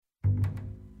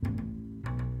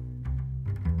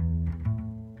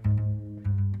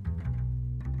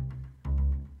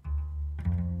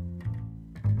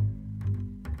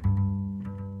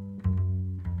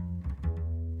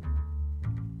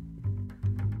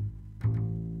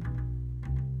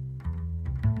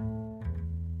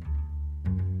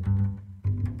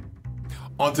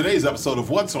On today's episode of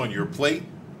What's on Your Plate,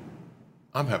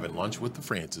 I'm having lunch with the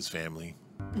Francis family.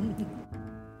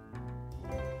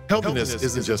 Healthiness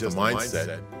isn't just a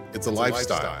mindset, it's a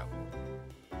lifestyle.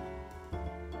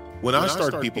 When I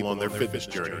start people on their fitness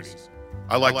journeys,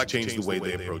 I like to change the way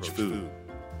they approach food.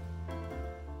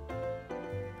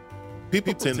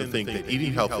 People tend to think that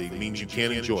eating healthy means you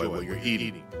can't enjoy what you're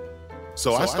eating.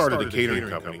 So I started a catering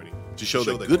company to show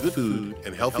that good food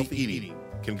and healthy eating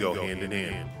can go hand in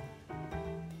hand.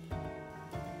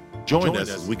 Join us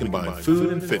as we combine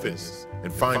food and fitness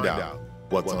and find out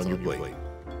what's on your plate.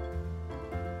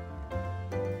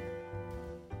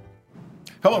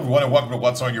 Hello everyone and welcome to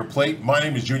What's on Your Plate. My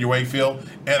name is Junior Wakefield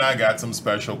and I got some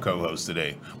special co-hosts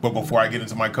today. But before I get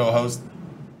into my co-host,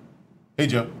 hey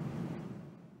Joe.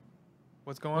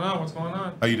 What's going on? What's going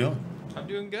on? How you doing? I'm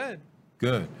doing good.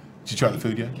 Good. Did you try the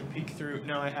food yet? I can peek through.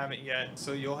 No, I haven't yet.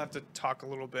 So you'll have to talk a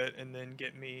little bit and then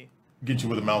get me. Get you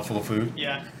with a mouthful of food?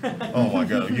 Yeah. Oh my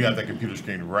God. You got that computer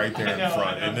screen right there in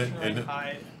front, isn't it? Isn't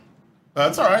it?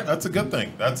 That's all right. That's a good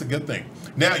thing. That's a good thing.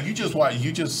 Now, you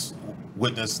just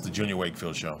witnessed the Junior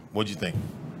Wakefield show. What'd you think?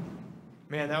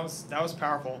 Man, that was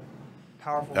powerful.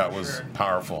 Powerful. That was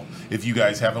powerful. If you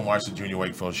guys haven't watched the Junior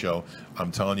Wakefield show,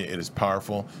 I'm telling you, it is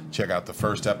powerful. Check out the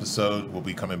first episode. We'll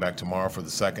be coming back tomorrow for the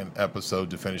second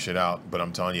episode to finish it out. But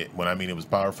I'm telling you, when I mean it was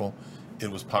powerful, it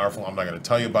was powerful. I'm not going to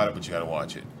tell you about it, but you got to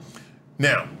watch it.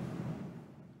 Now,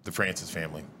 the Francis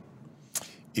family.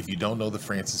 If you don't know the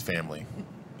Francis family,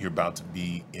 you're about to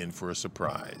be in for a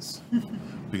surprise.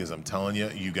 Because I'm telling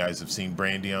you, you guys have seen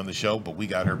Brandi on the show, but we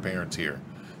got her parents here.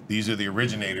 These are the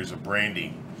originators of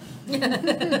Brandi. This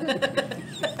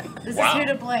is who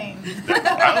to blame.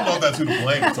 I don't know if that's who to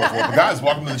blame and so forth. But guys,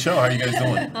 welcome to the show. How are you guys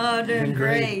doing? Oh, doing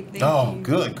great. Thank you.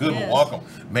 Good. Yes. Well, welcome,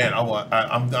 man.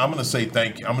 I'm going to say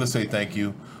thank you. I'm going to say thank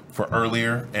you for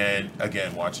earlier, and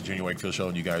again, watch the Junior Wakefield show,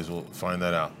 and you guys will find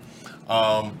that out.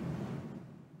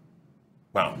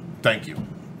 Wow, thank you,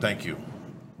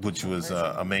 which was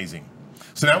amazing.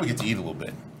 So now we get to eat a little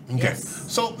bit. Okay. Yes.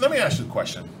 So let me ask you a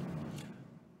question.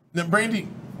 Now, Brandi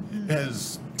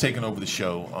has taken over the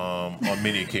show on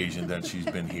many occasions that she's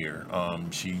been here.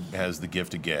 She has the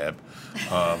gift of gab.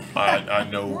 I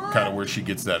know kind of where she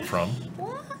gets that from.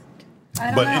 What?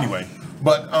 But anyway,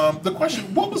 the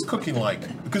question, what was cooking like?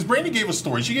 Because Brandi gave us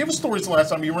stories. She gave us stories the last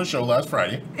time you were on the show last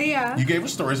Friday. Yeah. You gave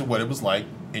us stories of what it was like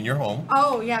in your home.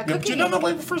 Oh, yeah, cooking. No,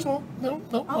 wait, first of all, no.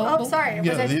 Sorry.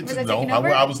 Was I taking over?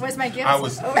 Was my gift? I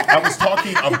was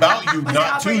talking about you,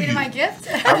 not to you. My gift?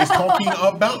 I was talking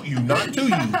about you, not to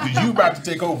you, because you're about to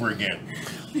take over again.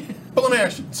 But let me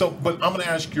ask you, but I'm going to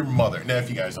ask your mother. Now, if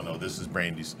you guys don't know, this is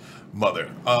Brandi's mother.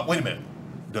 Wait a minute.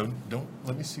 Don't.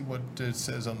 Let me see what it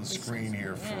says on the screen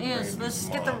here. Yes, let's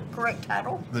get the correct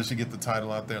title. Let's get the title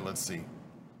out there. Let's see.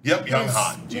 Yep, Young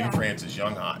Hot. Gina Francis,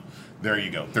 Young Hot. There you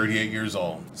go. 38 years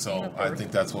old. So I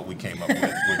think that's what we came up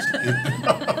with.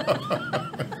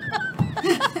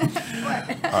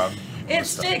 It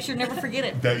sticks. You'll never forget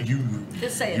it.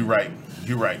 Just say it.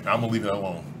 You're right. I'm gonna leave it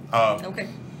alone. Okay.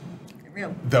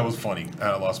 Real. That was funny.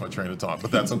 I lost my train of thought,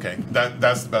 but that's okay.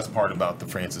 That's the best part about the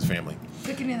Francis family.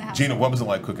 Cooking in the house. Gina, what was it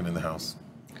like cooking in the house?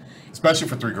 Especially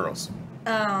for three girls.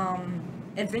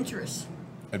 Adventurous.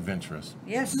 Adventurous.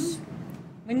 Yes. Mm-hmm.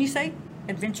 When you say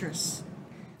adventurous.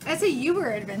 I say you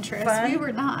were adventurous. Fun. We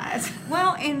were not.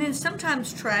 Well, and then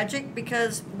sometimes tragic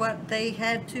because what they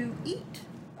had to eat.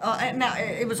 Now,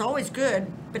 it was always good,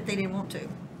 but they didn't want to.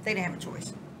 They didn't have a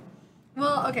choice.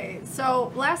 Well, okay,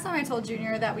 so last time I told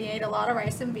Junior that we ate a lot of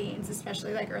rice and beans,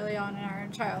 especially like early on in our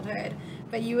childhood,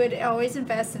 but you would always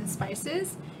invest in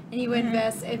spices and you would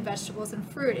invest in vegetables and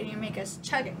fruit and you make us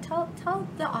chug it. Tell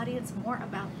the audience more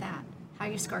about that, how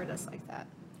you scarred us like that.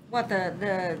 What,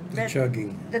 the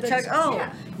chugging. The chug. Oh,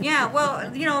 yeah.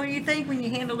 Well, you think when you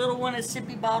hand a little one a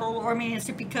sippy bottle, or a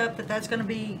sippy cup, that's going to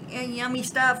be yummy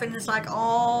stuff, and it's like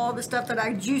all the stuff that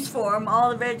I juice for them,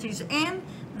 all the veggies, and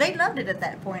they loved it at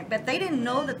that point, but they didn't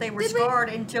know that they were scarred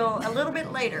until a little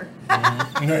bit later.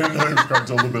 They didn't know they were scarred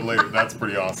until a little bit later. That's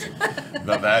pretty awesome.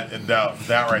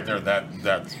 That right there,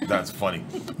 that's funny.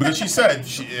 Because she said,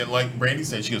 like Brandi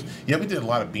said, she goes, yeah, we did a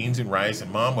lot of beans and rice,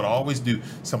 and Mom would always do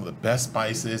some of the best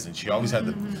spices, and she always had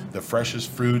the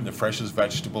freshest fruit and the freshest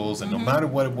vegetables, and no matter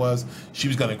what it was, she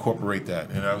was going to incorporate that.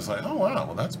 And I was like, oh, wow,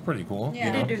 well, that's pretty cool.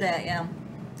 Yeah, they do that, yeah.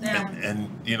 And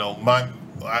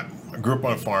I grew up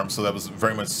on a farm, so that was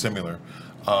very much similar.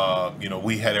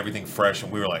 We had everything fresh,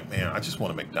 and we were like, man, I just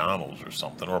want a McDonald's or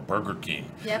something, or a Burger King.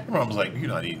 Yep. My mom was like, you're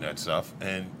not eating that stuff.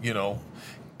 And,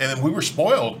 then we were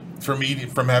spoiled from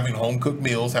having home cooked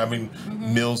meals, having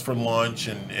meals for lunch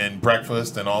and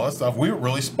breakfast and all that stuff. We were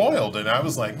really spoiled, and I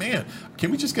was like, man,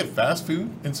 can we just get fast food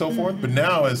and so forth? But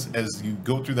now, as you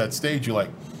go through that stage, you're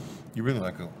like, you really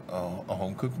like a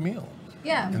home cooked meal.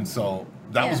 Yeah. And so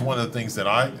that was one of the things that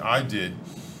I did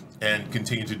and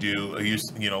continue to do. I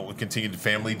used, we continued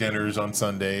family dinners on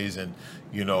Sundays, and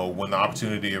when the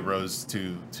opportunity arose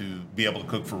to be able to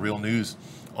cook for Real News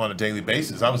on a daily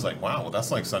basis, I was like, wow, well, that's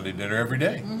like Sunday dinner every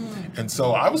day. And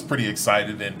so I was pretty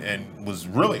excited and was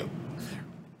really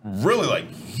like,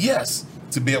 yes,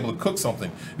 to be able to cook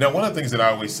something. Now, one of the things that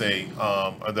I always say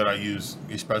that I use,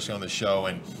 especially on the show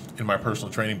and in my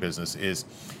personal training business, is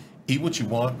eat what you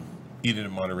want, eat it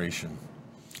in moderation.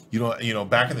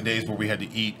 Back in the days where we had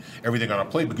to eat everything on our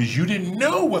plate because you didn't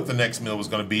know what the next meal was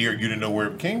going to be, or you didn't know where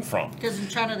it came from. Because in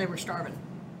China they were starving.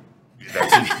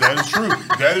 That is true.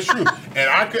 That is true. And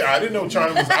I didn't know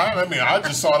China was. I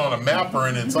just saw it on a map or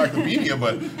an encyclopedia,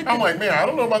 but I'm like, man, I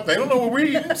don't know about. They don't know what we're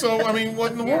eating. So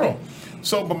what in the world?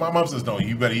 So, but my mom says, no,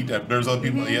 you better eat that. There's other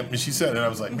people. Yep. And she said, and I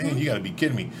was like, man, you got to be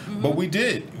kidding me. But we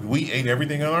did. We ate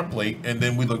everything on our plate, and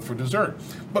then we looked for dessert.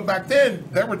 But back then,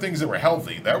 there were things that were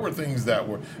healthy. There were things that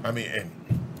were.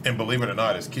 And believe it or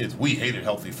not, as kids, we hated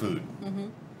healthy food.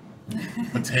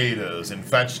 Potatoes and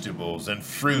vegetables and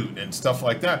fruit and stuff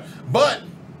like that. But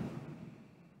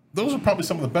those are probably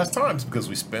some of the best times because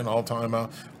we spent all time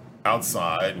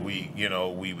outside. We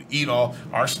eat all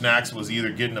our snacks was either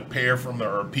getting a pear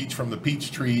or peach from the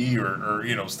peach tree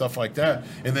or stuff like that.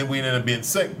 And then we ended up being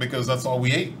sick because that's all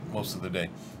we ate most of the day.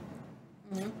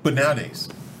 But nowadays,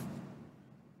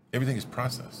 everything is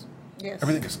processed. Yes.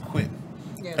 Everything is quick.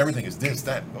 Yes. Everything is this,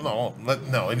 that. No,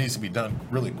 it needs to be done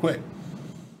really quick.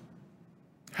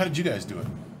 How did you guys do it?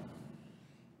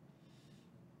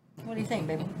 What do you think,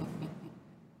 baby?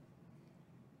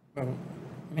 Well,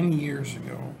 many years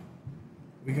ago,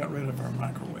 we got rid of our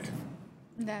microwave.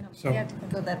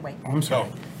 Go that way. I'm sorry.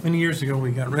 Many years ago,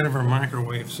 we got rid of our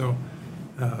microwave, so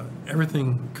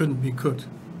everything couldn't be cooked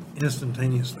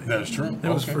instantaneously. That is true.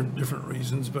 That was for different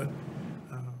reasons, but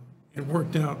it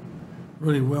worked out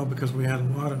really well because we had a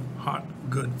lot of hot,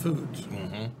 good foods.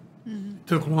 It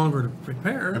took longer to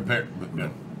prepare.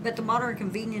 But the modern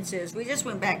conveniences, we just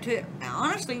went back to,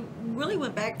 honestly, really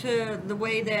went back to the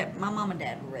way that my mom and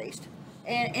dad were raised.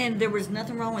 And there was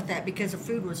nothing wrong with that because the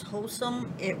food was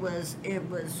wholesome, it was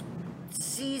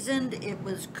seasoned, it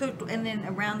was cooked, and then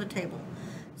around the table.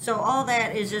 So all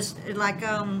that is just like,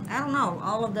 I don't know,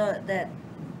 all of that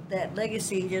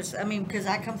legacy just, because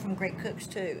I come from great cooks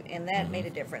too, and that made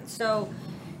a difference. So,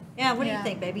 yeah, what do you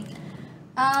think, baby?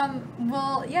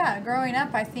 Well, yeah, growing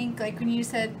up, I think, like when you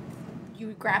said you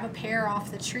would grab a pear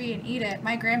off the tree and eat it,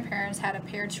 my grandparents had a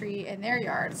pear tree in their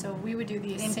yard, so we would do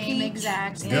the same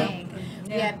exact thing.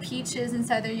 We had peaches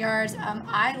inside their yards.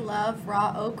 I love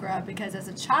raw okra because as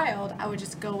a child, I would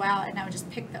just go out and I would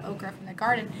just pick the okra from the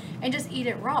garden and just eat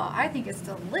it raw. I think it's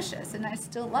delicious, and I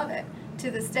still love it to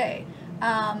this day.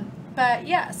 But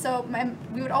yeah, so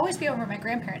we would always be over at my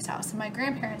grandparents' house, and my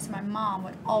grandparents and my mom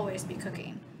would always be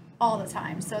cooking all the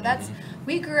time. So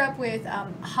we grew up with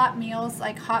hot meals,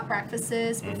 like hot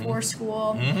breakfasts before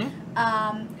school.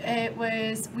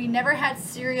 We never had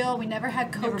cereal, we never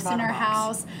had Cokes in our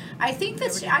house. I think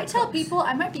that I tell people,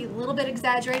 I might be a little bit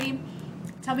exaggerating,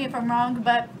 tell me if I'm wrong,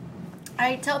 but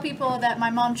I tell people that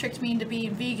my mom tricked me into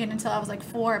being vegan until I was like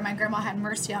 4, and my grandma had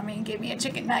mercy on me and gave me a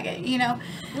chicken nugget,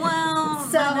 Well,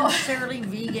 not necessarily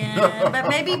vegan, but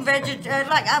maybe vegetarian.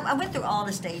 Like I went through all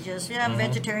the stages. Yeah, I'm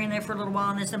vegetarian there for a little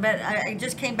while, but I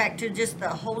just came back to just the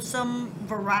wholesome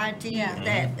variety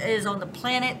that is on the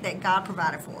planet that God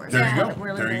provided for us. There you go. It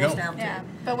really boils down to.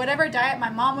 But whatever diet my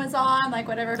mom was on, like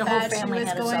whatever fad she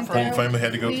was going through, the whole family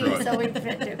had to go through it. So we've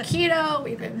been through keto,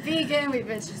 we've been vegan, we've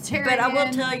been vegetarian. But I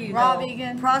will tell you, raw though,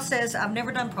 vegan. Process. I've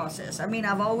never done process. I've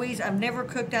never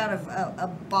cooked out of a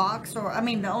box, or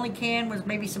the only can was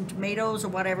maybe some tomatoes or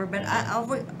whatever. But I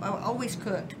always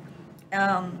cooked.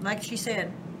 Like she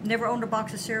said, never owned a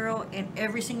box of cereal, and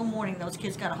every single morning those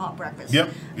kids got a hot breakfast.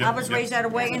 I was raised that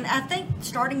way, and I think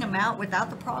starting them out without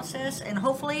the process, and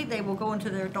hopefully they will go into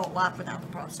their adult life without the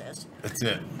process. That's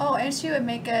it. Oh, and she would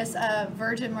make us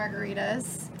virgin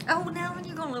margaritas. Oh, now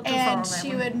you're going a little too far on And that she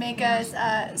one. would make us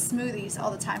smoothies all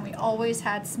the time. We always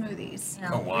had smoothies. Yeah.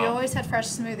 Oh, wow. We always had fresh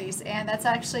smoothies. And that's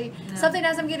actually something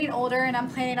as I'm getting older and I'm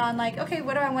planning on like, okay,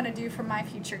 what do I want to do for my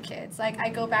future kids? Like I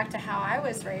go back to how I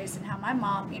was raised and how my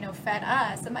mom, fed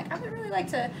us. I'm like, I would really like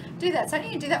to do that. So I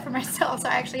need to do that for myself. So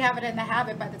I actually have it in the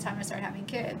habit by the time I start having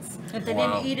kids. If they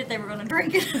didn't eat it, they were going to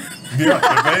drink it. If they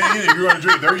didn't eat it, you're going to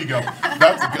drink it. There you go.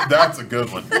 That's a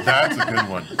good one. That's a good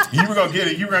one. You were going to get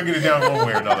it. You were going to get it down one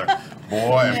way or another.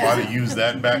 Boy, if I'd have used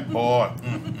that back, boy.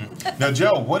 Mm-mm. Now,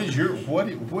 Joe, what is your what?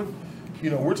 You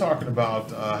know, we're talking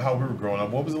about how we were growing up.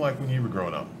 What was it like when you were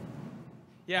growing up?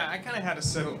 Yeah, I kind of had a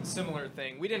similar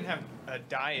thing. We didn't have a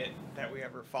diet that we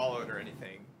ever followed or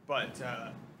anything, but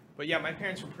yeah, my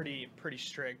parents were pretty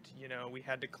strict. You know, we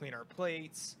had to clean our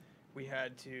plates. We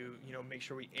had to, you know, make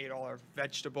sure we ate all our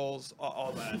vegetables,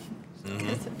 all that.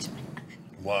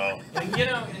 Wow. And you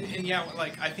know, and yeah,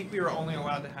 like I think we were only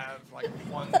allowed to have like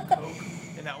one Coke,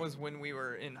 and that was when we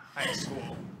were in high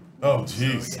school. Oh,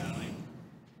 jeez. So, yeah, like,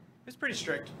 it was pretty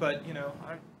strict, but you know,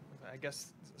 I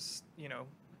guess, you know,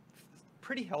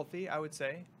 pretty healthy, I would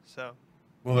say. So.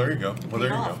 Well, there you go. Well, there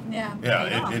you go. Yeah.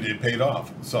 Yeah, it paid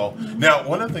off. So now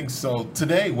one of the things. So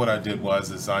today, what I did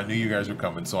is I knew you guys were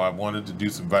coming, so I wanted to do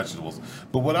some vegetables.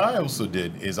 But what I also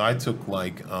did is I took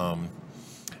like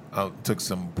I took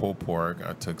some pulled pork,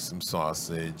 I took some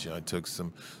sausage, I took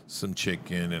some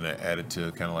chicken, and I added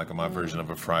to kind of like my version of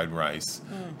a fried rice,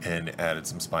 and added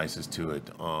some spices to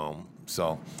it.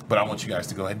 But I want you guys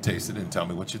to go ahead and taste it and tell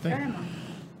me what you think. Fair enough.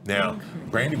 Now,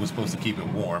 Brandi was supposed to keep it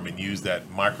warm and use that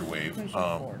microwave. Here's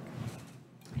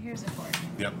a fork.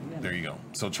 Yep, there you go.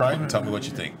 So try it and tell me what you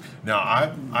think. Now,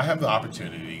 I have the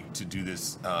opportunity to do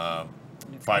this 5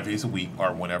 days a week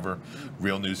or whenever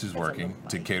Real News is working,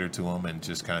 to cater to them and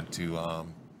just kind of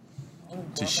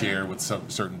to share with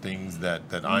some certain things that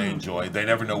I enjoy. They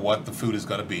never know what the food is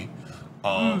going to be.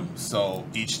 So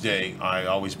each day I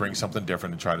always bring something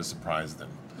different and try to surprise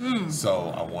them.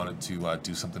 So I wanted to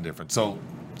do something different. So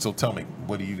tell me,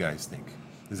 what do you guys think?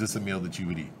 Is this a meal that you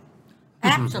would eat?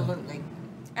 Absolutely.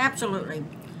 Absolutely.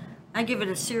 I give it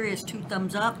a serious 2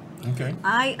 thumbs up. Okay.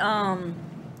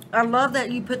 I love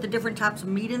that you put the different types of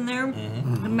meat in there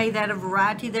and made that a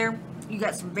variety there. You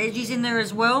got some veggies in there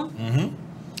as well.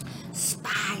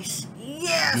 Spice.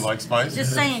 Yes. You like spice?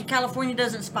 Just saying, California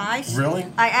doesn't spice. Really?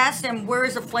 I asked them, where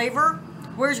is the flavor?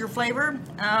 Where's your flavor?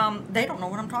 They don't know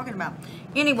what I'm talking about.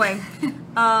 Anyway,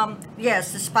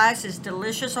 yes, the spice is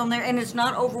delicious on there, and it's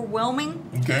not overwhelming.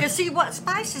 Okay. Because see, what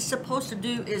spice is supposed to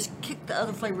do is kick the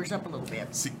other flavors up a little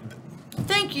bit. See,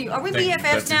 Thank you. Are we Thank you. BFFs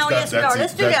That's now? exact- Yes, we are. that's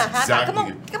Let's it. do That's that. High five. Come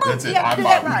on. exactly it. Come on. That's it. Yeah, High do five.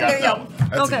 that We right. got There you that go. one.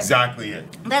 That's Okay. exactly it.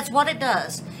 That's what it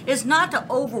does. It's not to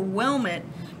overwhelm it,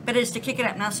 but it's to kick it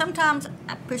up. Now, sometimes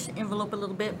I push the envelope a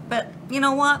little bit, but you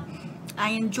know what?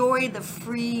 I enjoy the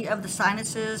free of the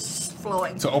sinuses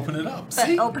flowing. To open it up. But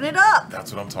See? open it up.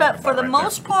 That's what I'm talking But about for the right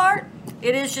most there. part,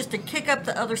 it is just to kick up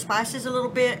the other spices a little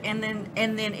bit, and then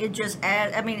it just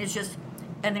adds. I mean, it's just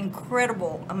an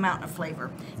incredible amount of flavor.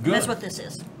 Good. That's what this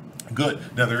is. Good.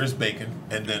 Now there is bacon,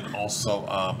 and then also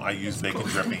I use bacon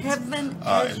drippings Heaven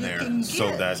as in you there, can so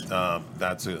get.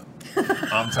 that's it.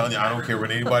 I'm telling you, I don't care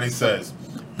what anybody says.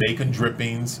 Bacon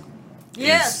drippings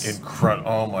Yes. is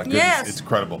incredible. Oh my goodness, Yes. it's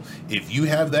incredible. If you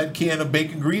have that can of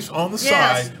bacon grease on the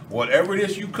Yes. side, whatever it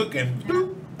is you cooking,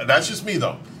 boop, that's just me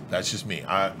though. That's just me.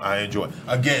 I enjoy it.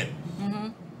 Again,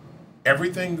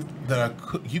 everything that I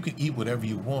cook, you can eat whatever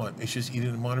you want. It's just eat it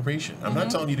in moderation. I'm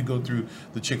not telling you to go through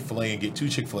the Chick-fil-A and get 2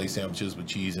 Chick-fil-A sandwiches with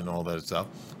cheese and all that stuff.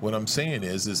 What I'm saying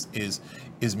is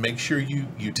make sure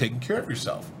you're taking care of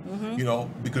yourself. You know,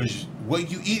 because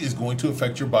what you eat is going to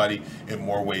affect your body in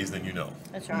more ways than you know.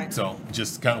 That's right. So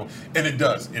just kind of, and it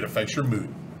does. It affects your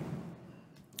mood.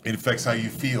 It affects how you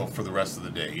feel for the rest of the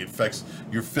day. It affects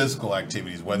your physical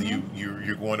activities, whether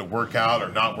you're going to work out or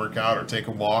not work out or take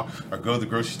a walk or go to the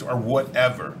grocery store or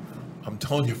whatever. I'm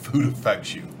telling you, food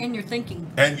affects you. And you're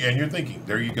thinking. And you're thinking,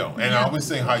 there you go. And I Yeah. always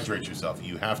say hydrate yourself.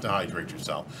 You have to hydrate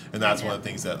yourself. And that's one of the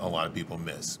things that a lot of people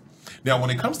miss. Now,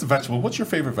 when it comes to vegetables, what's your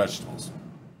favorite vegetables?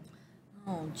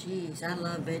 Oh, geez, I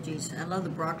love veggies. I love the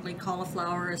broccoli,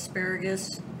 cauliflower,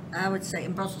 asparagus. I would say,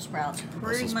 and Brussels sprouts. Pretty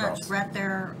Brussels much sprouts. right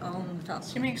there on the top.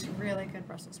 She makes really good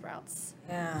Brussels sprouts.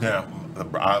 Yeah. Yeah,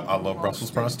 I love Brussels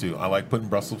sprouts too. I like putting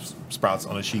Brussels sprouts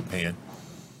on a sheet pan,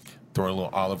 throwing a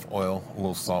little olive oil, a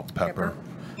little salt, pepper.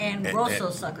 And roast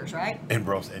those suckers, right? And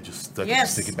roast and just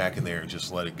Yes. stick it back in there and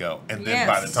just let it go. And then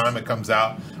by the Yes. time it comes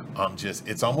out,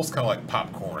 it's almost kind of like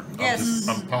popcorn. Yes.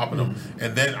 I'm popping them.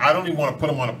 And then I don't even want to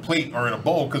put them on a plate or in a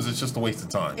bowl because it's just a waste of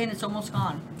time. And it's almost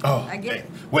gone. Oh, I get hey,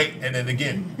 it. wait, and then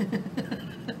again,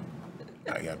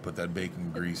 I got to put that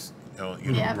bacon grease,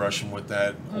 Yep. brush them with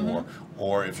that.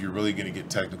 Or if you're really going to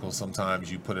get technical,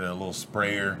 sometimes you put it in a little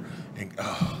sprayer. And,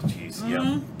 oh, jeez,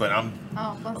 yeah. But I'm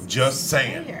just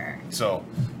saying. Sprayer. So,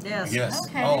 Yes. yes.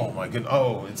 Okay. Oh, my goodness.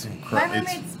 Oh, it's My incredible.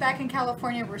 roommates back in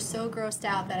California were so grossed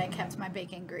out that I kept my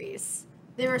bacon grease.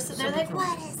 They're like,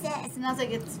 what is this? And I was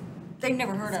like, it's They've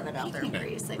never heard of it out there. bacon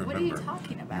grease. Like, what are you Remember,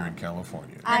 talking You're about? in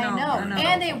California. I I know. know.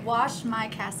 And they washed my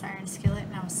cast iron skillet,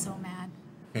 and I was so mad.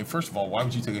 Okay, first of all, why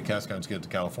would you take a cast iron skillet to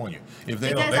California if they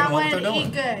Because don't I know what wanted they're to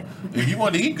eat doing? good. If you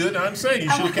want to eat good, I'm saying you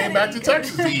I should have came wanted back to to eat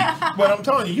Texas good. to eat. But I'm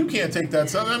telling you, you can't take that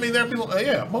stuff. I mean, there are people.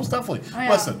 Yeah, most definitely. Oh,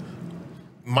 yeah. Listen,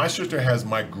 my sister has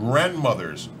my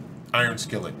grandmother's iron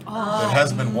skillet that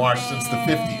hasn't been washed since the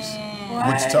 50s,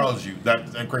 which What? tells you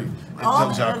that great. It Oh,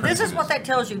 tells you how crazy this is it what that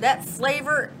tells you. That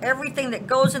flavor, everything that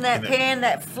goes in that And it- pan,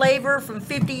 that flavor from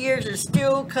 50 years is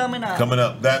still coming up. Coming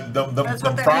up, that the That's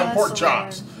what that fried means. pork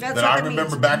chops That's that what I that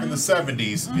remember means. back in the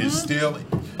 70s is still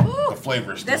the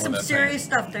flavor is still That's in some that serious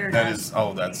pan. stuff there. That guys.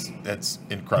 is that's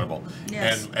incredible.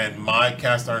 Yes. And my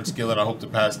cast iron skillet I hope to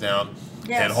pass down.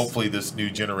 Yes. And hopefully this new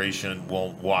generation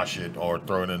won't wash it or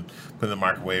throw it in, put it in the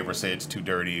microwave or say it's too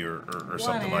dirty or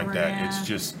something like Whatever, that. yeah. It's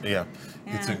just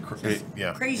it's just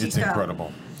crazy it's stuff.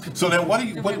 incredible. So now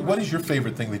what is your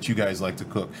favorite thing that you guys like to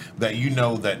cook that you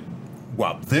know that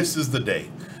wow, this is the day.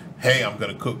 Hey, I'm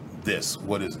gonna cook this.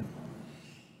 What is it?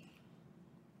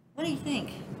 What do you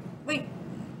think? Wait,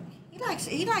 he likes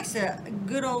the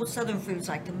good old Southern foods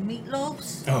like the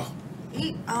meatloafs. Oh.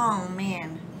 Oh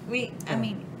man, I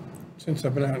mean, Since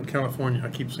I've been out in California, I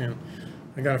keep saying,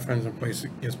 I got a friend in place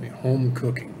that gives me home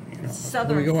cooking. You know,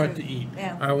 Southern when we go out food, to eat,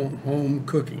 yeah. I want home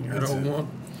cooking. I That's don't it. want.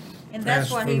 and that's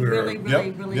fast what he food or- really, really,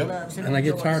 Yep, really yep. loves. And I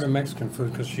get enjoys. tired of Mexican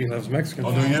food because she loves Mexican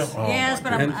Oh, food. do you? Yes, Oh, yes, my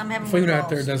but And I'm having food out meatballs.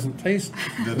 there doesn't taste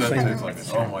That the same. tastes like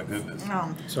it. Oh my goodness.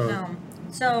 No, So- no.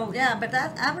 So yeah, but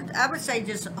that I would say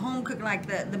just home cooking like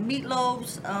the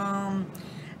meatloaves.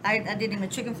 I did him a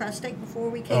chicken fried steak before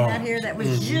we came Oh. out here. That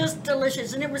was just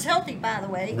delicious, and it was healthy, by the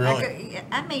way. Really?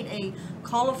 I made a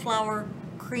cauliflower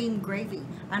cream gravy.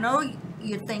 I know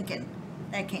you're thinking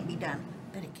that can't be done,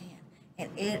 but it can, and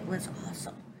it was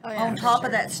awesome. Oh, yeah, On for top sure.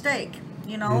 of that steak,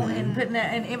 you know, and putting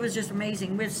that, and it was just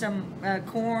amazing with some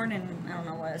corn and I don't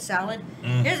know, a salad.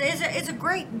 It's a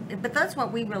great, but that's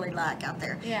what we really like out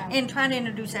there. Yeah. And trying to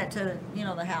introduce that to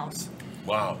the house.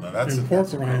 Wow, now that's And pork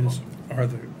that's incredible. rinds are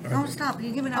the. Don't stop!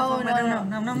 You giving out? Oh, no,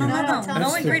 No, tell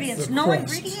no me. ingredients. That's the No crust.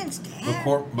 ingredients, The Dad.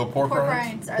 pork Pork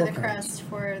rinds? rinds are the Pork rinds. crust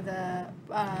for the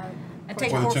I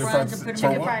take For the pork chicken rinds fried and put steak? them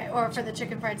chicken in. what? fried, or for the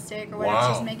chicken fried steak or whatever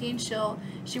Wow. she's making.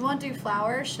 She won't do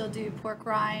flour. She'll do pork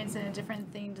rinds and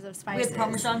different things of spices. With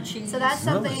Parmesan cheese. So that's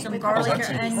Really? something Some with garlic, that's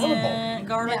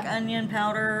incredible. onion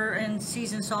powder, and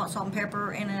seasoned salt and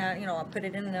pepper, and I put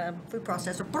it in a food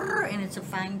processor, brrr, and it's a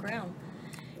fine ground.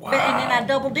 Wow. But, and then I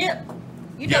double dip.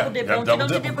 You Yeah, double dip, yeah, don't double you?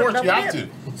 Don't dip. you Of course, double you have dip.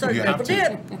 to. So You have double to.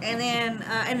 dip,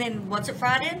 and then what's it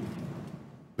fried in?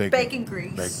 Bacon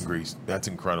grease. Bacon grease. That's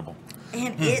incredible.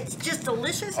 And it's just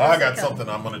delicious. Oh, I as got they come. something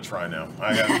I'm going to try now.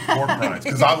 I got pork rinds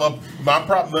because I love my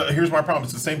problem. Here's my problem.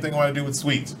 It's the same thing when I do with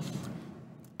sweets.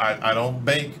 I don't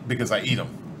bake because I eat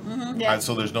them. Yeah.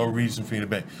 So there's no reason for me to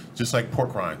bake. Just like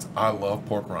pork rinds. I love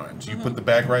pork rinds. You put the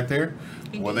bag right there.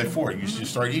 What are they for? You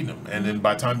just start eating them, and then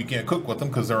by the time you can't cook with them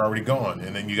because they're already gone,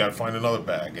 and then you got to find another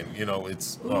bag, and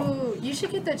it's. Ooh, you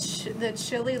should get the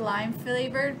chili lime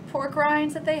flavored pork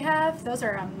rinds that they have. Those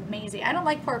are amazing. I don't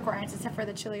like pork rinds except for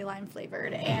the chili lime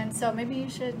flavored, and so maybe you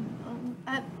should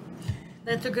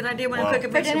That's a good idea when Wow. I'm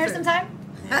cooking for dinner food. sometime.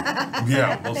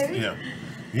 Yeah, Maybe.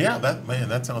 yeah.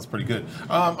 That sounds pretty good.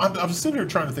 I'm sitting here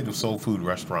trying to think of soul food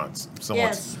restaurants.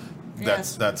 Yes.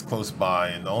 That's close by,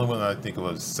 and the only one that I think of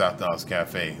was South Dallas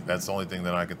Cafe. That's the only thing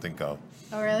that I could think of.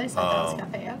 Oh, really? South Dallas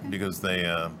Cafe. Okay. Because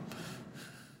there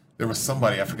was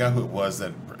somebody, I forgot who it was,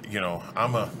 that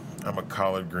I'm a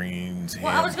collard greens. Well,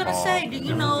 I was ham going to say, hock, do you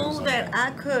different know things like that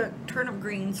I cooked turnip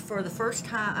greens for the first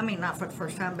time? I mean, not for the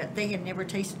first time, but they had never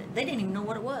tasted it. They didn't even know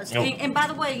what it was. Nope. And by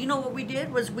the way, you know what we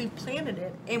did was we planted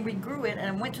it and we grew it, and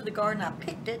I went to the garden, I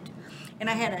picked it, and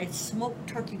I had a smoked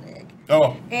turkey leg.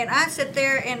 Oh, And I sit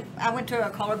there and I went to a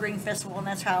collard green festival, and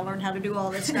that's how I learned how to do all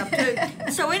this stuff too.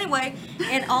 So anyway,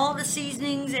 and all the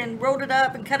seasonings, and rolled it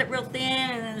up and cut it real thin,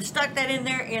 and then stuck that in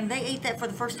there, and they ate that for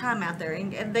the first time out there,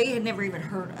 and they had never even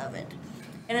heard of it.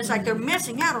 And it's like they're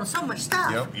missing out on so much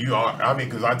stuff. yep, you are. I mean,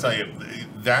 because I tell you,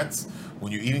 that's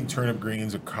when you're eating turnip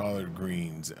greens or collard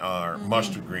greens or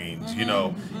mustard greens.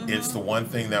 It's the one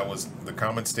thing that was the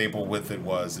common staple with it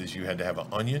is you had to have an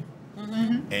onion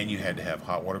and you had to have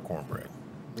hot water cornbread.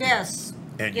 Yes.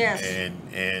 And Yes.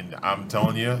 and I'm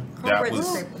telling you, that Cornbread's was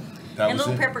a staple. that And was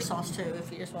little it. pepper sauce too,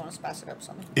 if you just want to spice it up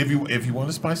something. If you want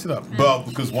to spice it up, well,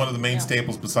 because one of the main Yeah.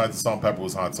 staples besides the salt and pepper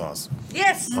was hot sauce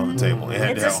Yes. on the table. It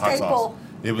had It's to a have hot sauce. staple.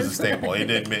 It was a staple. It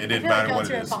didn't I feel matter like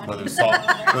what it I'll is. do it, Whether it was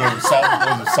Bonnie.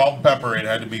 salt and pepper, it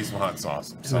had to be some hot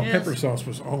sauce. So And pepper sauce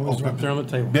was always right there on the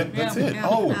table. yep, that's Yeah, it. yeah,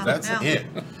 Oh, yeah, that's yeah. it.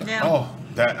 Yeah. Oh,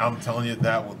 that I'm telling you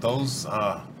that those.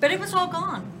 But it was all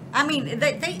gone. I mean,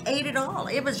 they ate it all.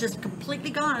 It was just completely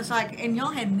gone. It's like, and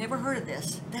y'all had never heard of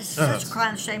this. That's such a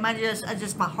crying shame. I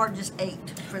just, my heart just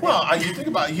ached for that.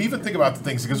 Well, you even think about the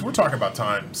things, because we're talking about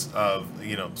times of,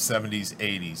 70s,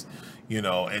 80s,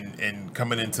 and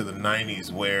coming into the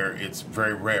 90s where it's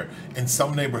very rare. In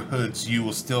some neighborhoods, you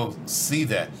will still see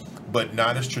that, but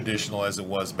not as traditional as it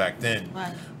was back then.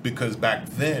 Right. Because back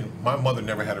then, my mother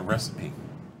never had a recipe.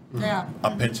 Yeah.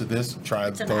 A pinch of this, try to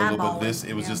It's an throw a little bit eyeball. of this.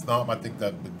 It was Yeah. just, no, I think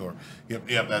that, or,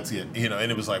 yep, that's it.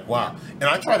 And it was like, wow. And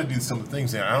I try to do some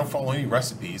things there. I don't follow any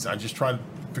recipes. I just try to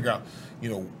figure out,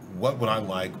 what would I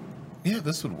like? Yeah,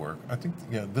 this would work. I think,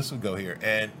 this would go here.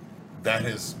 And that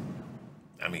is,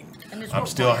 And it's I'm worked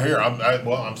still fine. here.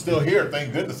 I'm still here.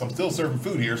 Thank goodness. I'm still serving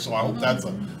food here. So I hope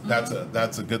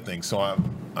that's a good thing. So I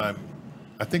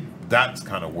think that's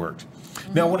kind of worked.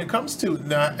 Now, when it comes to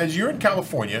as you're in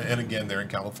California, and again, they're in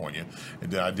California,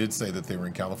 and I did say that they were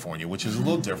in California, which is a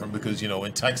little different because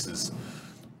in Texas,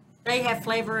 They have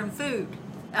flavor in food.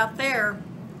 Out there,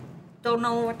 don't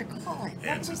know what to call it. it's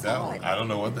What just to that call one. it? I don't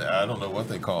know what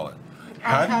they call it.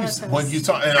 Avocado toast. When you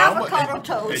talk Avocado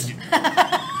toast.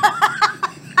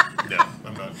 No,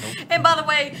 I'm not. Nope. And by the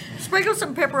way, sprinkle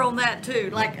some pepper on that too,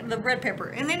 like the red pepper,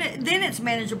 and then it's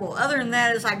manageable. Other than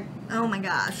that, it's like, oh my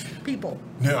gosh, people.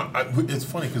 No, it's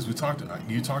funny because you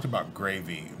talked about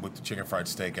gravy with the chicken fried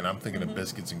steak, and I'm thinking of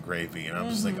biscuits and gravy, and I'm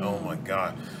just like, oh my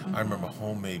god, I remember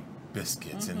homemade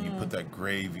biscuits, and you put that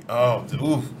gravy. Oh,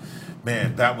 oof,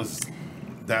 man, that was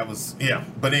yeah.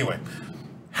 But anyway,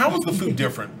 how was the food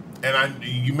different? And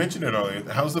you mentioned it earlier.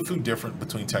 How's the food different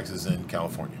between Texas and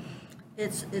California?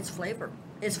 It's flavor.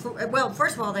 Well,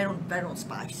 first of all, they don't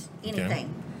spice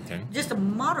anything. Okay. Just a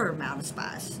moderate amount of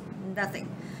spice, nothing.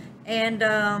 And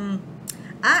I'm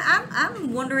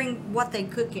wondering what they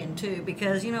cook in too,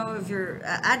 because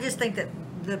I just think that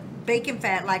the bacon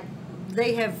fat, like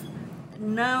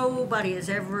nobody has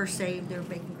ever saved their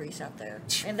bacon grease out there,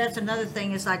 and that's another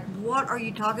thing. Is like, what are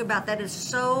you talking about? That is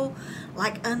so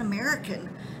like un-American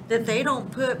that they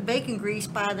don't put bacon grease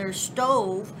by their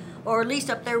stove, or at least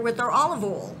up there with their olive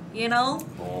oil,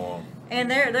 Oh. And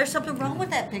there's something wrong with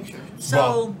that picture. So,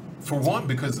 Well, for one,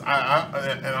 because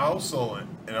I also,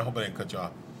 and I hope I didn't cut you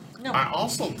off. No. I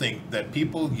also think that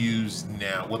people use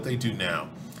now, what they do now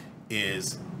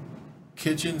is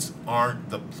kitchens aren't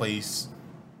the place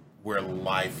where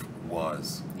life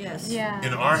was. yes. Yeah.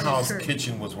 In our That's house, true.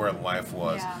 kitchen was where life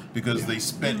was, Yeah. because they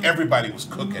spent, everybody was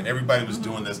cooking, everybody was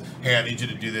doing this. Hey, I need you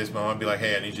to do this. My mom would be like,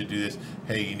 hey, I need you to do this.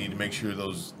 Hey, you need to make sure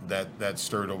that's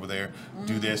stirred over there.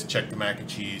 Do this, check the mac and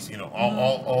cheese,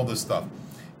 all this stuff.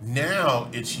 Now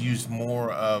it's used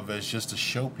more of as just a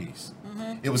showpiece.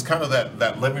 It was kind of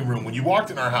that living room. When you walked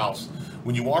in our house,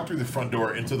 when you walked through the front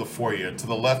door into the foyer, to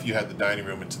the left you had the dining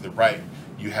room, and to the right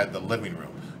you had the living room.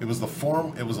 It was a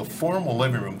formal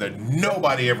living room that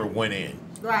nobody ever went in,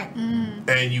 Right.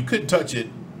 and you couldn't touch it,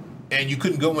 and you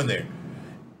couldn't go in there,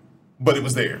 but it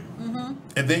was there.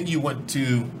 And then you went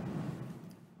to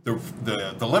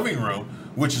the living room,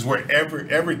 which is where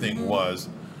everything was,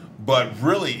 but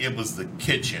really it was the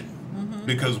kitchen,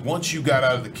 because once you got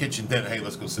out of the kitchen, then hey,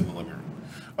 let's go sit in the living room.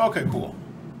 Okay, cool.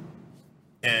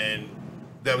 And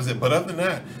that was it. But other than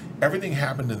that, everything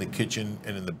happened in the kitchen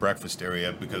and in the breakfast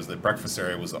area, because the breakfast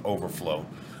area was the overflow.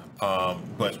 But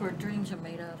That's where dreams are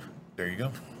made of. there you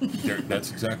go.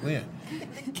 That's exactly it.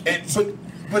 And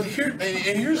but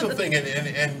here's the thing,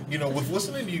 and with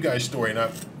listening to you guys' story, and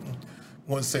I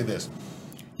want to say this,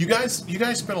 you guys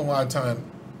spend a lot of time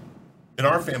in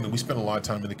our family. We spend a lot of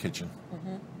time in the kitchen.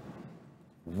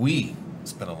 We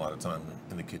spend a lot of time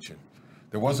in the kitchen.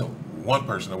 There wasn't one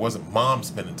person. There wasn't mom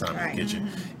spending time in Right. the kitchen.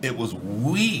 It was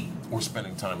we were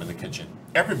spending time in the kitchen.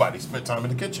 Everybody spent time in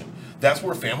the kitchen. That's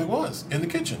where family was, in the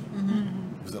kitchen.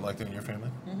 Was it like that in your family?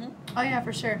 Oh yeah,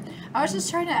 for sure. I was just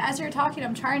trying to, as you were talking,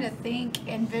 I'm trying to think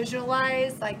and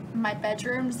visualize like my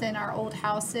bedrooms in our old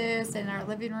houses and our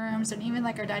living rooms and even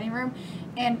like our dining room.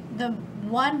 And the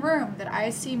one room that I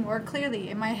see more clearly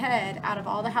in my head out of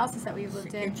all the houses that we've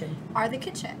lived in kitchen. are the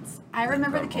kitchens. I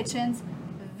remember the Incredible. kitchens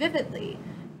vividly.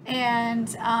 And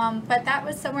but that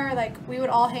was somewhere like we would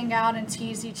all hang out and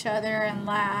tease each other and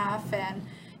laugh, and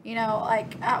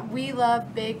we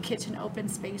love big kitchen open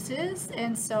spaces,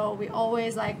 and so we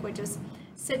always would just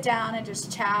sit down and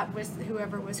just chat with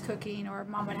whoever was cooking, or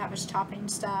mom would have us chopping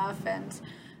stuff, and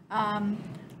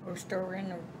Or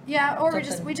stirring, or yeah, or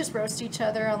Something. we just roast each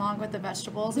other along with the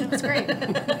vegetables, and it was great.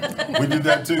 We did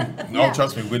that too. No, Yeah.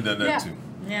 trust me, we did that Yeah. too.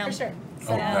 yeah. For sure. Oh,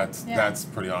 So, yeah. that's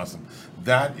pretty awesome.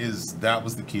 that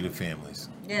was the key to families.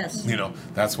 Yes. You know,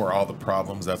 that's where all the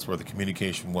problems, that's where the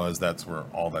communication was, that's where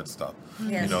all that stuff.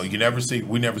 Yes. You know,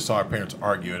 we never saw our parents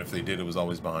argue, and if they did, it was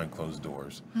always behind closed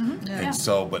doors. Yeah. And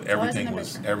so, but Always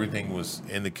in everything the was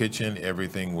in the kitchen,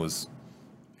 everything was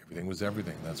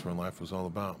everything. That's where life was all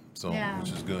about. So, Yeah.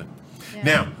 which is good. Yeah.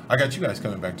 Now, I got you guys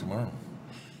coming back tomorrow.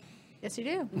 Yes, you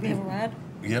do. We have a ride?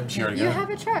 Yep, she already You got have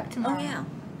it. a truck tomorrow. Oh, yeah.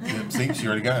 Yep, see, she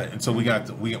already got it. And so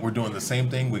we're doing the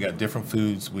same thing. We got different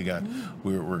foods. We're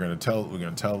gonna tell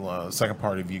the second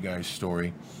part of you guys'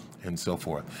 story, and so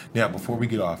forth. Now, before we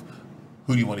get off,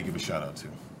 who do you want to give a shout out to?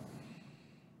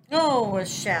 Oh, a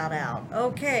shout out.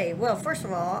 Okay. Well, first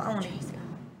of all, I want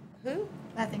to. Who?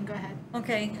 Nothing. Go ahead.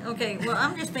 Okay. Well,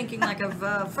 I'm just thinking like of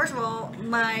first of all,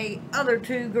 my other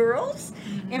two girls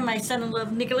and my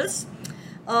son-in-law Nicholas,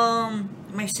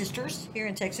 my sisters here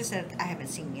in Texas that I haven't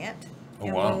seen yet. Oh,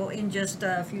 And wow. will in just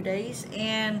a few days,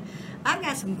 and I've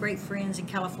got some great friends in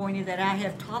California that I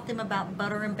have taught them about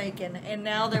butter and bacon, and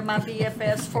now they're my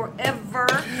BFFs forever.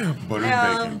 Butter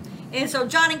and bacon. And so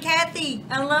John and Kathy,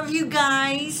 I love you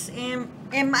guys, and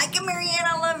Mike and Marianne,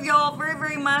 I love y'all very,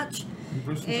 very much.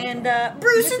 Bruce And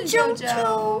Bruce and Bruce and JoJo,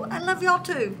 JoJo. I love y'all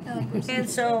too. I love Bruce and And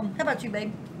so, how about you,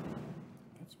 babe?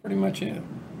 That's pretty much it.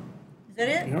 Is that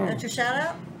it? Yeah. That's your shout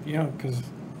out? Yeah, because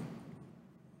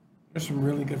there's some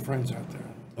really good friends out there.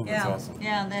 Oh, that's Yeah, awesome.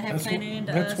 yeah, that have That's planted what-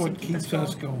 into that's us what and keep keeps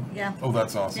us going. Yeah, Oh,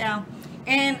 that's awesome. yeah,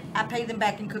 and I pay them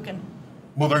back in cooking.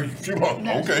 Well, there you go. Okay.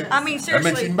 I mean, that makes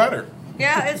seriously. it even better.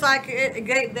 Yeah, it's like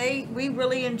we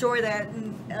really enjoy that,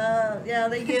 and yeah,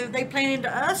 they plant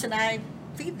into us, and I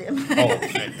feed them. Oh,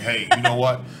 hey, you know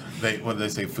what? What do they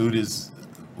say? Food is,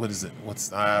 what is it?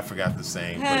 I forgot the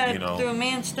saying, but you know. Through a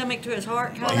man's stomach to his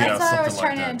heart. Well, Yeah, that's why I was something like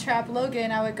trying to that. entrap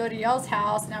Logan. I would go to y'all's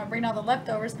house and I would bring all the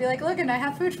leftovers, be like, Logan, I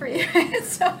have food for you.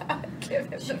 So I would give him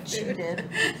the food. She did.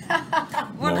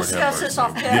 We'll Lord have discuss this mercy.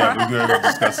 off camera. Yeah, we're going to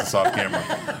discuss this off camera.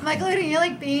 I'm like, Logan, you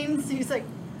like beans? He's like,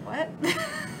 what?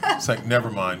 It's like, never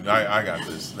mind. I got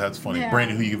this. That's funny. Yeah.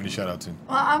 Brandon, who you giving a shout out to?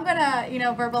 Well, I'm gonna,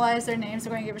 verbalize their names.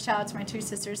 I'm gonna give a shout out to my two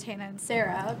sisters, Hannah and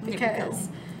Sarah, we because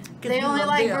go. they we only love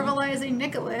like them. verbalizing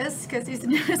Nicholas because he's the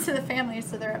newest to the family,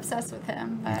 so they're obsessed with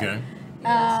him. But, Okay.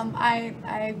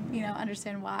 I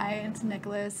understand why. And to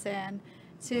Nicholas and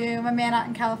to my man out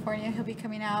in California, he'll be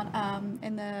coming out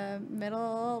in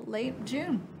the late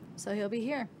June, so he'll be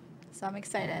here. So I'm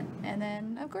excited. And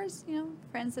then, of course,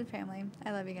 friends and family.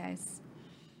 I love you guys.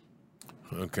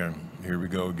 Okay, here we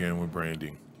go again with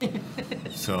Brandi.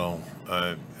 So,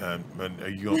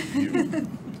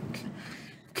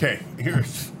 okay,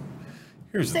 here's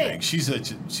the Say thing. it.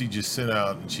 She just sent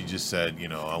out and she just said,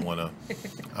 I'm gonna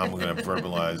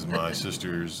verbalize my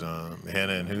sisters,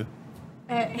 Hannah and who?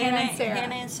 Hannah and Sarah.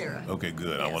 Hannah and Sarah. Okay,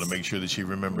 good. I want to Yes. make sure that she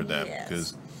remembered that Yes.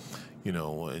 because,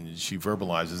 and she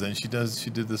verbalizes, and she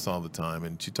did this all the time,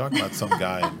 and she talked about some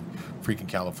guy in freaking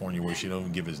California where she don't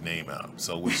even give his name out,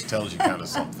 so which tells you kind of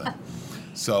something.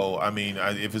 So I mean,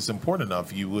 if it's important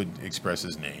enough, you would express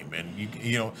his name, and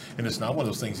and it's not one of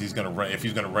those things he's gonna run. If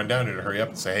he's gonna run down here to hurry up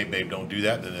and say, "Hey, babe, don't do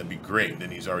that," then that'd be great. Then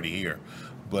he's already here.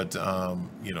 But a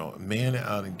man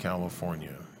out in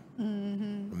California, a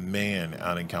man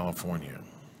out in California.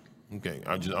 Okay,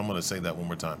 I'm gonna say that one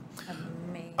more time.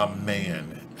 A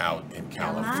man out in My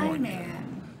California.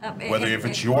 man. Whether if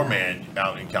it's your man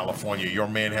out in California, your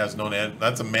man has no name.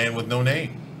 That's a man with no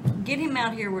name. Get him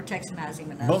out here. We're Texanize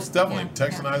him enough. Most definitely, Yeah,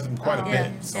 Texanize him quite a yeah.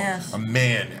 bit. So, Yes. a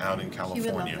man out in would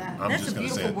California. love that. I'm That's just a going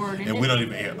to say it. beautiful word, isn't And we it? don't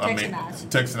even. I mean, Texanize. Texanize.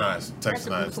 That's a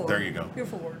Texanize. beautiful There word. you go.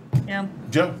 Beautiful word. Yeah.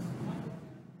 Joe,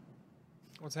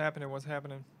 What's happening? What's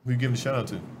happening? who you giving a shout out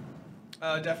to?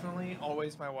 Definitely,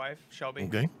 always my wife, Shelby.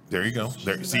 Okay, there you go.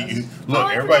 There, see, you, Oh, look,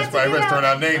 I everybody's forgot to do throwing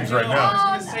out I names know, right I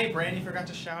now. was gonna say, Brandi forgot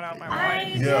to shout out my I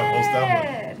wife. did. Yeah, most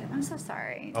definitely. I'm so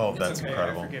sorry. Oh, It's that's okay,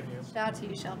 incredible. I forgive you. Shout out to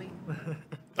you, Shelby.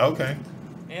 Okay.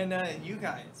 And you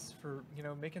guys for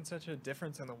making such a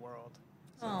difference in the world.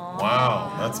 Aw,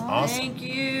 Wow, that's awesome. Thank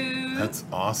you. That's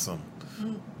awesome.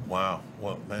 Wow.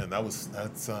 Well, man, that's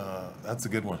a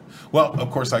good one. Well, of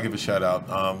course, I give a shout out.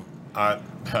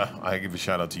 I give a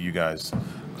shout out to you guys.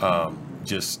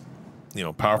 Just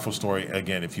powerful story.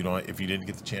 Again, if you didn't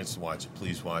get the chance to watch it,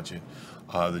 please watch it.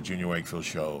 The Junior Wakefield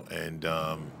show, and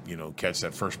catch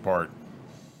that first part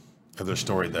of their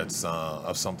story. That's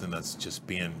of something that's just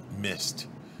being missed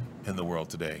in the world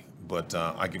today. But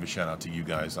I give a shout out to you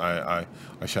guys. I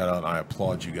shout out. I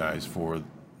applaud you guys for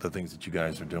the things that you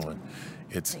guys are doing.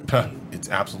 It's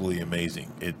absolutely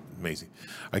amazing. Amazing.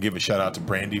 I give a shout out to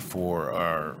Brandi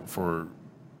for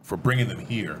bringing them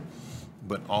here,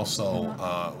 but also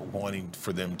wanting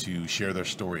for them to share their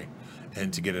story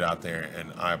and to get it out there.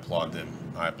 And I applaud them.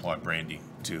 I applaud Brandi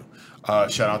too.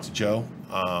 Shout out to Joe.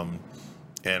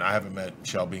 And I haven't met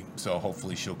Shelby, so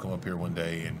hopefully she'll come up here one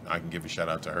day and I can give a shout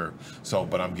out to her. So,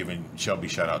 but I'm giving Shelby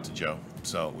shout out to Joe,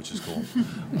 so which is cool.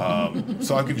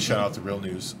 So I'll give a shout out to Real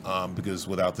News because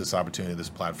without this opportunity, this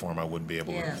platform, I wouldn't be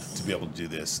able to be able to do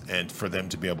this, and for them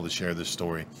to be able to share this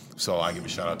story. So I give a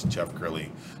shout out to Jeff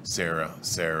Curley, Sarah,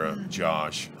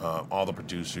 Josh, all the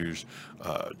producers,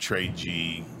 Trey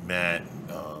G, Matt,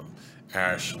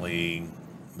 Ashley,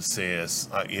 Messias,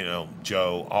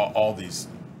 Joe, all these.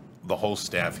 The whole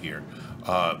staff here,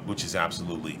 which is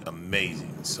absolutely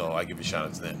amazing. So I give a shout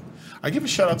out to them. I give a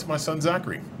shout out to my son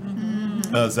Zachary.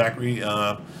 Zachary,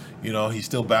 he's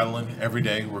still battling every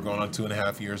day. We're going on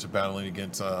 2.5 years of battling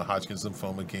against Hodgkin's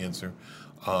lymphoma cancer.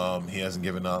 He hasn't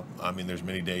given up. I mean, there's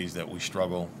many days that we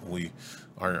struggle.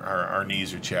 Our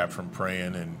knees are chapped from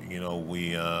praying, and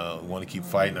we want to keep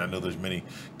fighting. I know there's many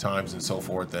times and so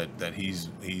forth that he's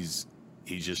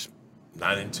just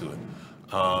not into it.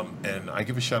 And I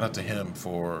give a shout out to him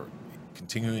for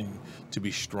continuing to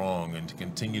be strong and to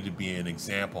continue to be an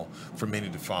example for many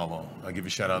to follow. I give a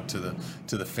shout out to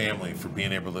the family for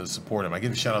being able to support him. I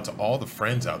give a shout out to all the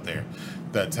friends out there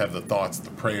that have the thoughts,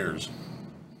 the prayers.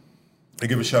 I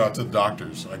give a shout out to the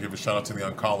doctors. I give a shout out to the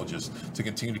oncologists to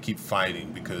continue to keep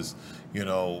fighting because,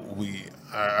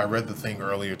 I read the thing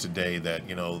earlier today that,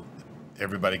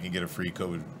 everybody can get a free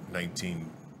COVID-19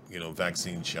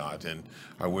 vaccine shot, and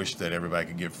I wish that everybody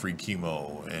could get free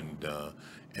chemo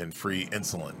and free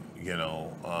insulin,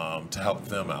 to help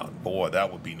them out. Boy, that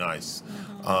would be nice.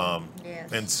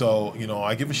 Yes. And so,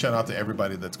 I give a shout out to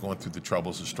everybody that's going through the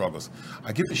troubles and struggles.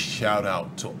 I give a shout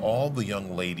out to all the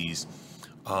young ladies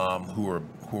who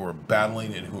are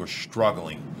battling and who are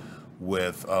struggling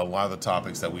with a lot of the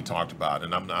topics that we talked about.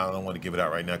 And I don't want to give it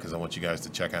out right now because I want you guys to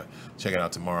check it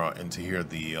out tomorrow and to hear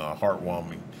the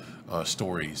heartwarming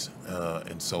stories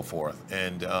and so forth.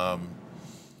 And a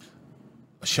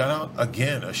shout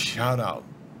out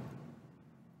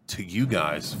to you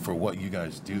guys for what you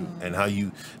guys do and how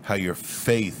your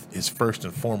faith is first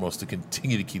and foremost to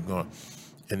continue to keep going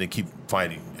and to keep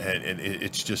fighting, and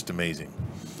it's just amazing.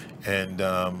 And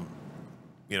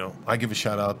I give a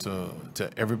shout out to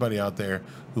everybody out there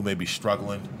who may be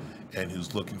struggling and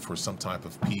who's looking for some type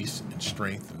of peace and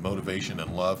strength and motivation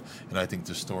and love. And I think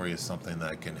this story is something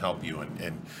that can help you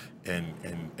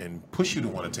and push you to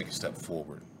want to take a step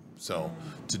forward. So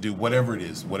to do whatever it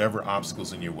is, whatever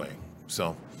obstacles in your way.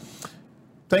 So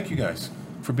thank you guys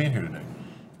for being here today.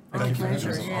 Thank you.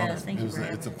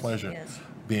 It's a pleasure. Yes.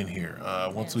 Being here.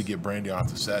 Once we get Brandi off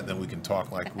the set, then we can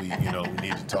talk like we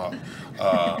need to talk.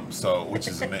 Which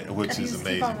is amazing.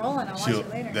 Keep on rolling. I'll watch it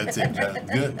later. That's it.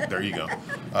 Good. There you go.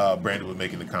 Brandi will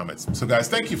make in the comments. So guys,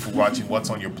 thank you for watching What's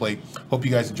on Your Plate. Hope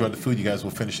you guys enjoyed the food. You guys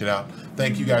will finish it out.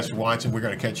 Thank you guys for watching. We're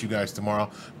going to catch you guys tomorrow.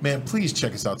 Man, please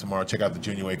check us out tomorrow. Check out the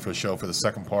Junior Wakefield Show for the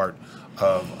second part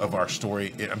of our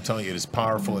story. I'm telling you, it is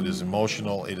powerful. It is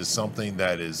emotional. It is something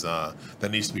that is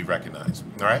that needs to be recognized.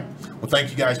 All right. Well,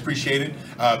 thank you guys. Appreciate it.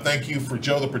 Thank you for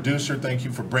Joe, the producer. Thank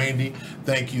you for Brandi.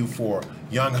 Thank you for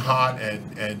Young Hot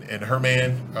and her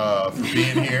man for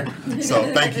being here.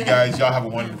 So thank you guys. Y'all have a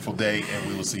wonderful day, and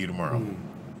we will see you tomorrow.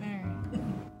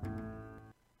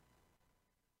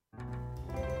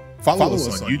 Follow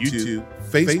us on YouTube,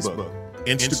 Facebook,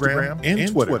 Instagram,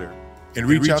 and Twitter. And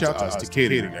reach out to us to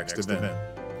cater your next event.